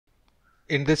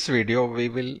In this video, we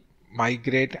will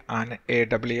migrate an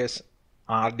AWS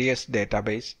RDS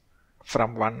database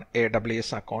from one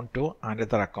AWS account to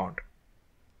another account.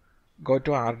 Go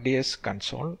to RDS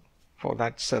console. For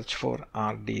that, search for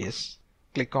RDS.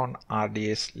 Click on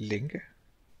RDS link.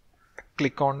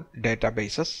 Click on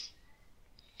databases.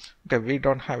 Okay, we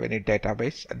don't have any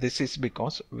database. This is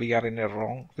because we are in a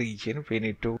wrong region. We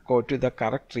need to go to the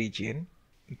correct region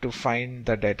to find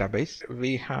the database.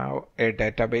 We have a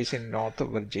database in North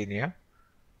Virginia.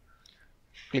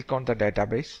 Click on the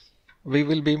database. We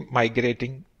will be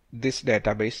migrating this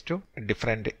database to a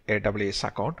different AWS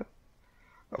account.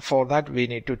 For that, we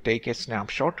need to take a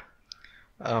snapshot.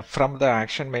 From the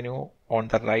action menu on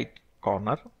the right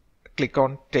corner, click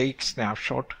on Take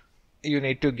Snapshot. You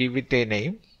need to give it a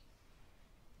name.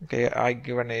 Okay, I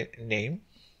given a name.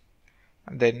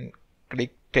 And then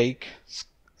click Take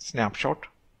Snapshot.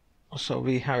 So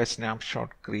we have a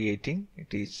snapshot creating.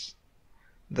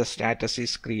 The status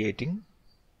is creating.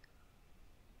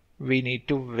 We need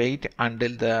to wait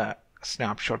until the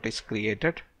snapshot is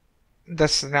created. The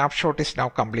snapshot is now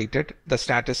completed. The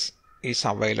status is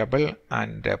available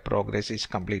and progress is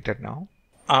completed now.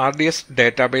 RDS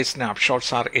database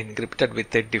snapshots are encrypted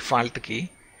with a default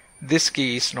key. This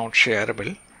key is not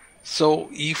shareable. So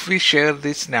if we share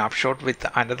this snapshot with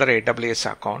another AWS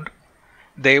account,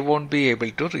 they won't be able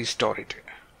to restore it.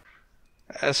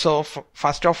 So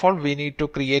first of all, we need to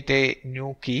create a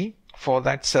new key. For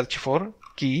that, search for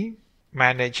Key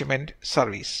Management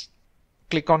Service.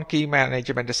 Click on Key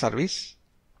Management Service.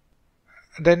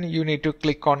 Then you need to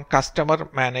click on Customer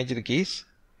Managed Keys.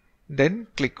 Then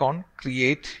click on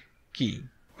Create Key.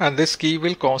 And this key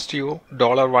will cost you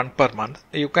 $1 per month.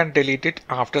 You can delete it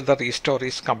after the restore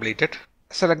is completed.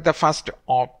 Select the first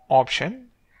option.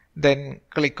 Then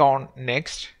click on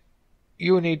Next.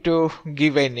 You need to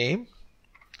give a name.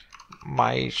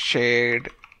 My shared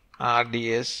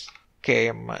RDS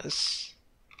KMS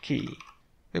key.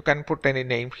 You can put any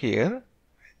name here.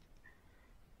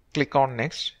 Click on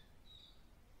Next.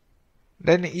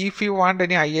 Then if you want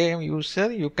any IAM user,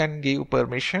 you can give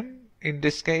permission. In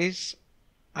this case,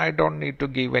 I don't need to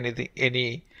give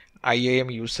any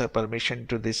IAM user permission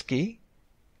to this key.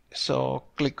 So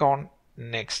click on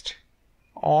Next.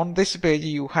 On this page,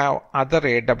 you have other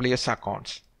AWS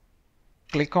accounts.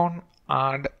 Click on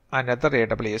Add another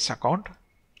AWS account.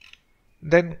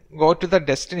 Then go to the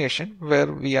destination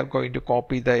where we are going to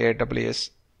copy the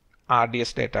AWS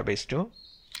RDS database to.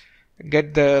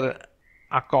 Get their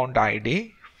account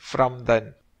ID from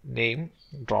the name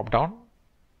dropdown.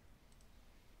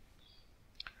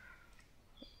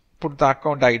 Put the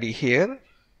account ID here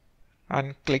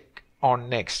and click on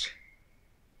Next.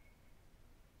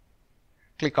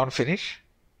 Click on Finish.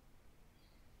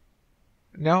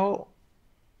 Now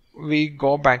we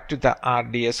go back to the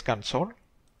RDS console.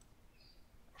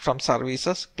 From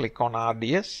Services, click on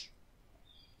RDS.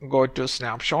 Go to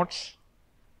Snapshots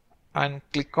and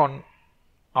click on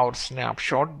our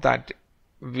snapshot that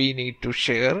we need to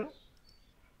share.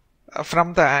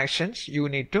 From the actions, you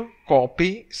need to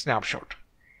copy snapshot.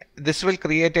 This will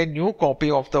create a new copy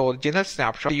of the original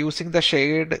snapshot using the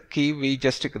shared key we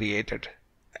just created.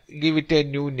 Give it a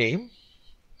new name.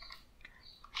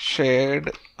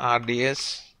 Shared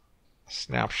RDS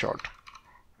snapshot.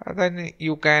 And then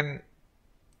you can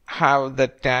have the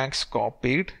tags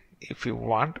copied if you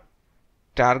want.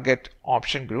 Target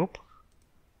option group.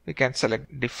 We can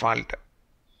select default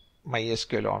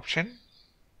MySQL option.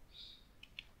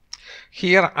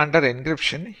 Here under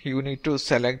encryption, you need to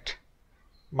select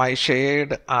my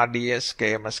shared RDS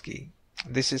KMS key.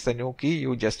 This is the new key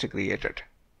you just created.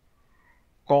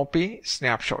 Copy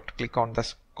snapshot. Click on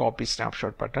the copy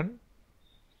snapshot button.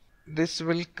 This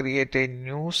will create a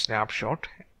new snapshot.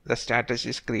 The status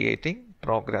is creating.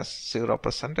 Progress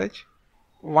 0%.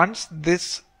 Once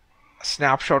this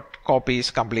snapshot copy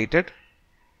is completed,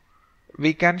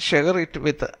 we can share it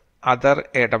with other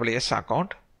AWS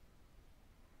account.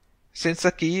 Since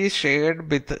the key is shared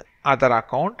with other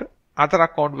account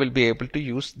will be able to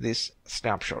use this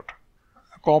snapshot.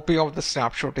 A copy of the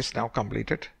snapshot is now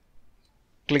completed.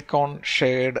 Click on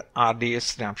Shared RDS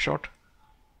Snapshot.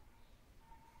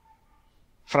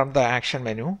 From the action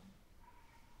menu,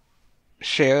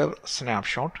 Share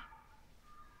Snapshot.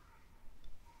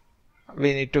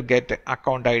 We need to get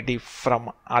account ID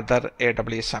from other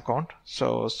AWS account.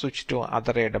 So switch to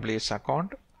other AWS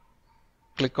account.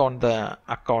 Click on the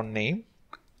account name.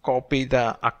 Copy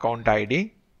the account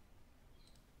ID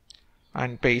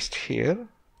and paste here.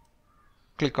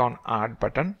 Click on Add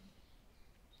button.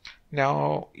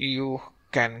 Now you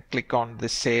can click on the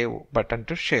Save button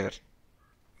to share.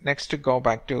 Next, go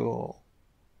back to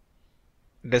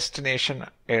destination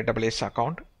AWS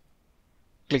account,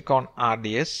 click on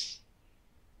RDS,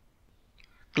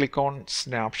 click on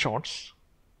snapshots,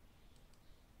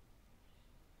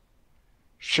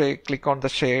 click on the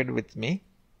shared with me.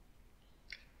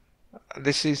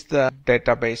 This is the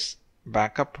database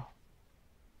backup.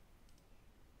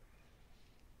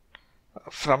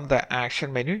 From the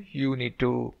action menu, you need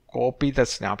to copy the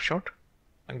snapshot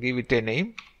and give it a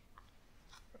name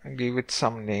and give it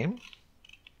some name.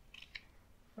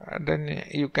 Then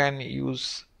you can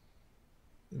use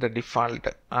the default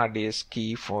RDS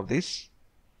key for this.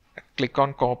 Click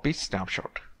on copy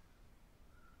snapshot.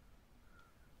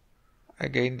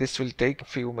 Again, this will take a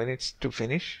few minutes to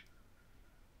finish.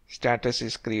 Status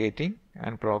is creating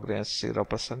and progress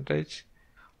 0%.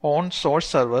 On source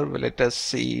server, let us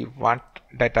see what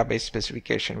database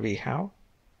specification we have.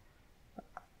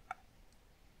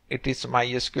 It is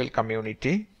MySQL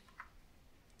community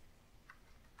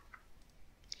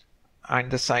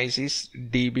and the size is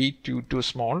DB too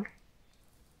small,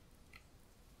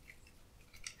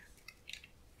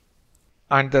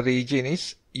 and the region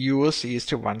is US East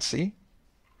 1C.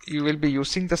 You will be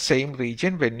using the same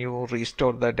region when you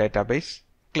restore the database.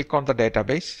 Click on the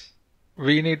database.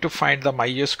 We need to find the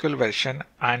MySQL version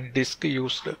and disk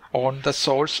used on the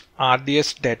source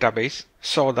RDS database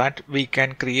so that we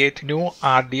can create new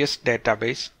RDS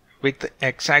database with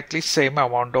exactly same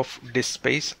amount of disk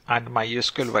space and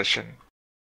MySQL version.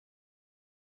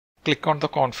 Click on the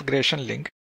configuration link.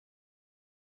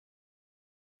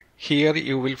 Here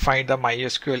you will find the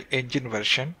MySQL engine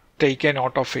version. Take a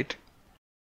note of it.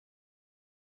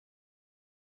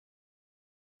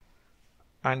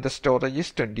 And the storage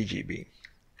is 20 GB.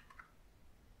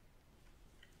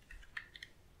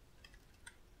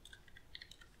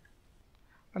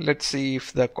 Let's see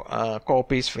if the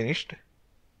copy is finished.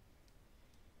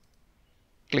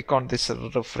 Click on this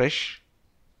refresh.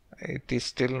 It is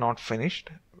still not finished.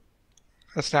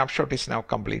 The snapshot is now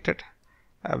completed.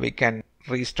 We can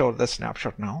restore the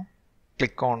snapshot now.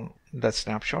 Click on the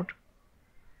snapshot.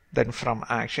 Then from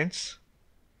actions,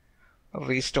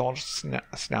 restore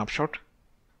snapshot.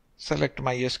 Select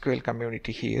MySQL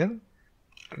community here.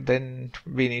 Then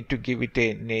we need to give it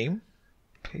a name,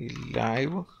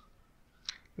 live.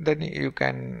 Then you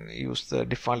can use the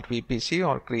default VPC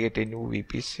or create a new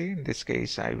VPC. In this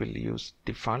case, I will use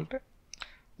default.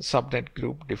 Subnet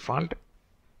group default.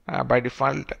 By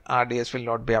default, RDS will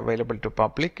not be available to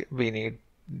public. We need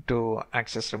to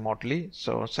access remotely.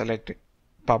 So select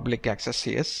public access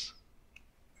yes.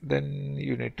 Then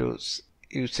you need to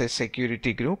use a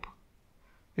security group.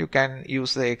 You can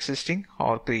use the existing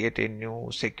or create a new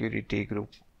security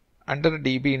group. Under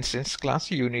DB instance class,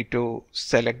 you need to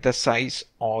select the size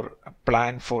or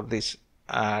plan for this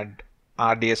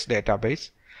RDS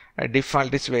database.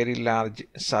 Default is very large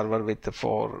server with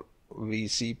 4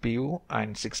 vCPU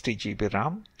and 60 GB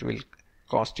RAM. It will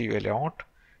cost you a lot.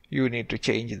 You need to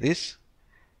change this.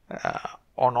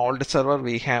 On old server,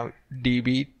 we have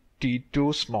DB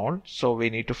T2 small, so we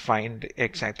need to find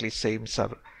exactly same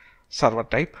server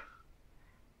type.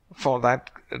 For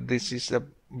that, this is the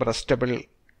burstable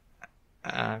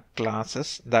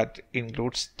classes that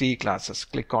includes T classes.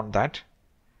 Click on that.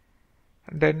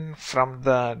 Then from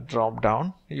the drop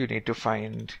down, you need to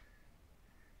find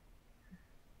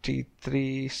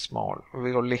T3 small.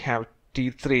 We only have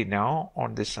T3 now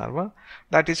on this server.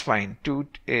 That is fine.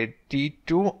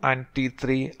 T2 and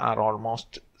T3 are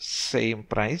almost same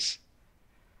price.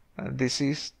 This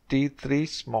is T3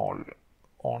 small.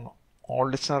 On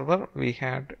old server we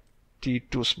had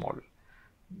T2 small.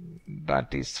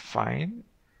 That is fine.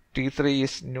 T3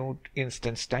 is new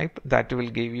instance type. That will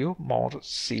give you more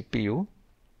CPU.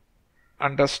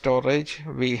 Under storage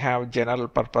we have general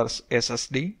purpose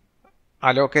SSD.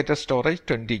 Allocated storage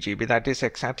 20 GB. That is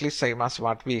exactly same as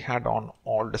what we had on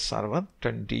old server,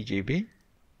 20 GB.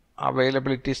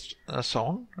 Availability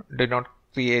zone. Do not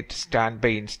create standby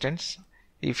instance.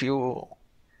 If you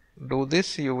do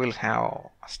this, you will have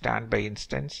standby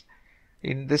instance.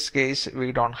 In this case,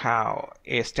 we don't have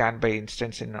a standby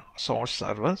instance in source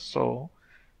server, so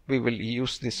we will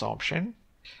use this option.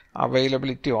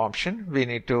 Availability option, we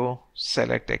need to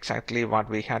select exactly what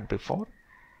we had before.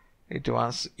 It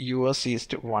was US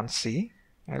East 1C.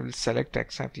 I will select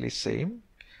exactly same.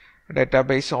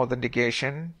 Database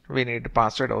authentication, we need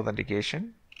password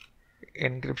authentication.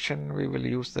 Encryption, we will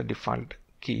use the default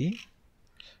key.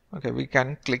 Okay, we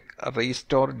can click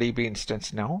restore DB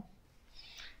instance now.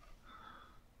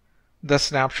 The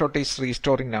snapshot is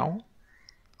restoring now.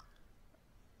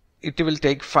 It will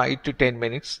take 5 to 10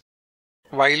 minutes.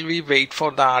 While we wait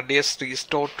for the RDS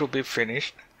restore to be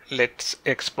finished, let's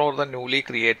explore the newly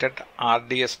created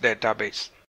RDS database.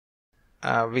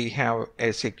 we have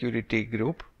a security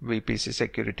group, VPC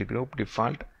security group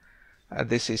default.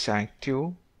 This is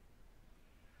active.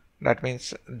 That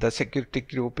means the security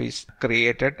group is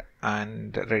created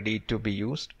and ready to be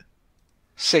used.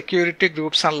 Security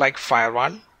groups are like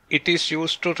firewall. It is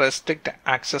used to restrict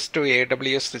access to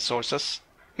AWS resources.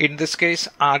 In this case,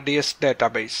 RDS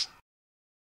database.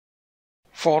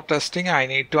 For testing, I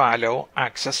need to allow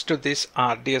access to this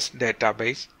RDS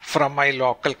database from my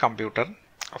local computer.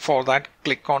 For that,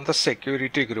 click on the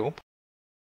security group.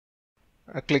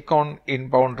 Click on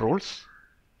inbound rules.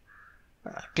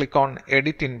 Click on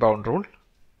edit inbound rule.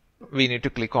 We need to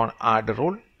click on add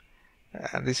rule.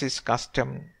 This is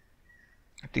custom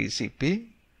TCP.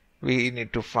 We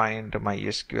need to find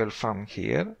MySQL from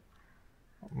here.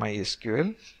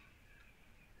 MySQL.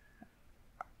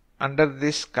 Under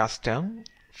this custom,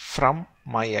 from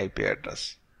my IP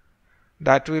address.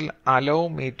 That will allow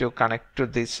me to connect to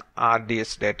this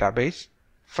RDS database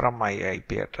from my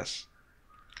IP address.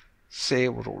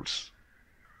 Save rules.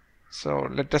 So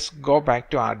let us go back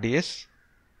to RDS.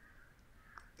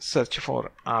 Search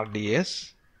for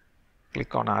RDS.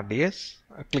 Click on RDS.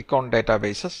 Click on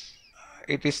databases.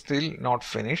 It is still not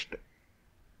finished.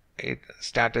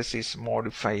 Status is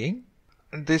modifying.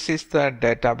 This is the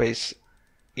database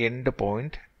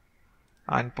endpoint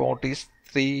and port is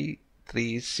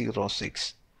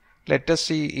 3306. Let us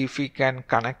see if we can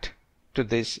connect to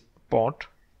this port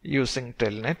using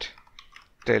telnet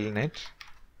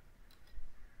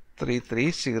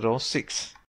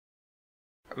 3306.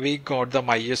 We got the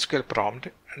MySQL prompt.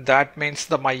 That means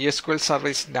the MySQL server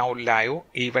is now live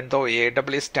even though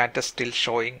AWS status still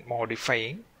showing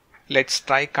modifying. Let's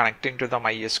try connecting to the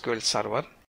MySQL server.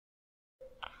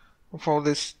 For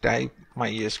this, type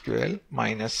MySQL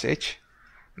 -h,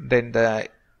 then the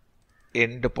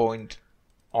endpoint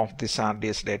of this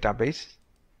RDS database,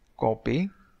 copy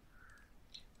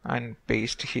and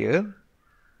paste here.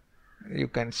 You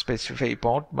can specify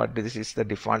port, but this is the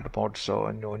default port,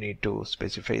 so no need to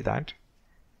specify that.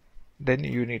 Then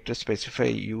you need to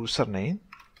specify username.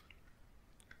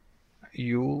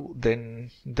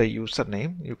 Then the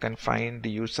username. You can find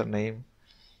the username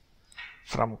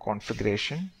from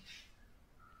configuration.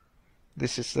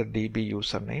 This is the DB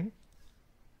username.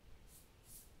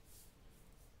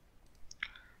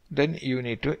 Then you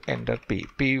need to enter P.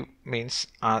 P means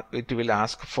it will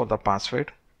ask for the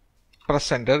password.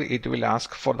 Press enter, it will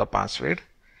ask for the password.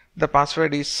 The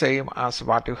password is same as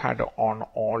what you had on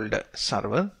old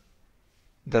server,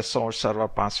 the source server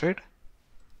password.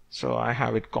 So I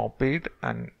have it copied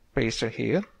and pasted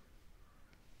here.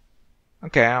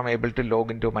 Okay, I am able to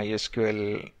log into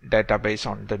MySQL database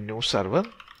on the new server.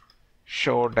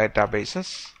 Show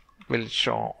databases will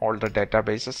show all the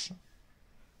databases.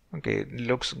 Okay,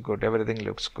 looks good, everything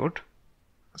looks good.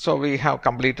 So we have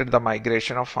completed the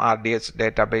migration of RDS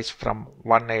database from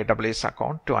one AWS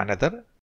account to another.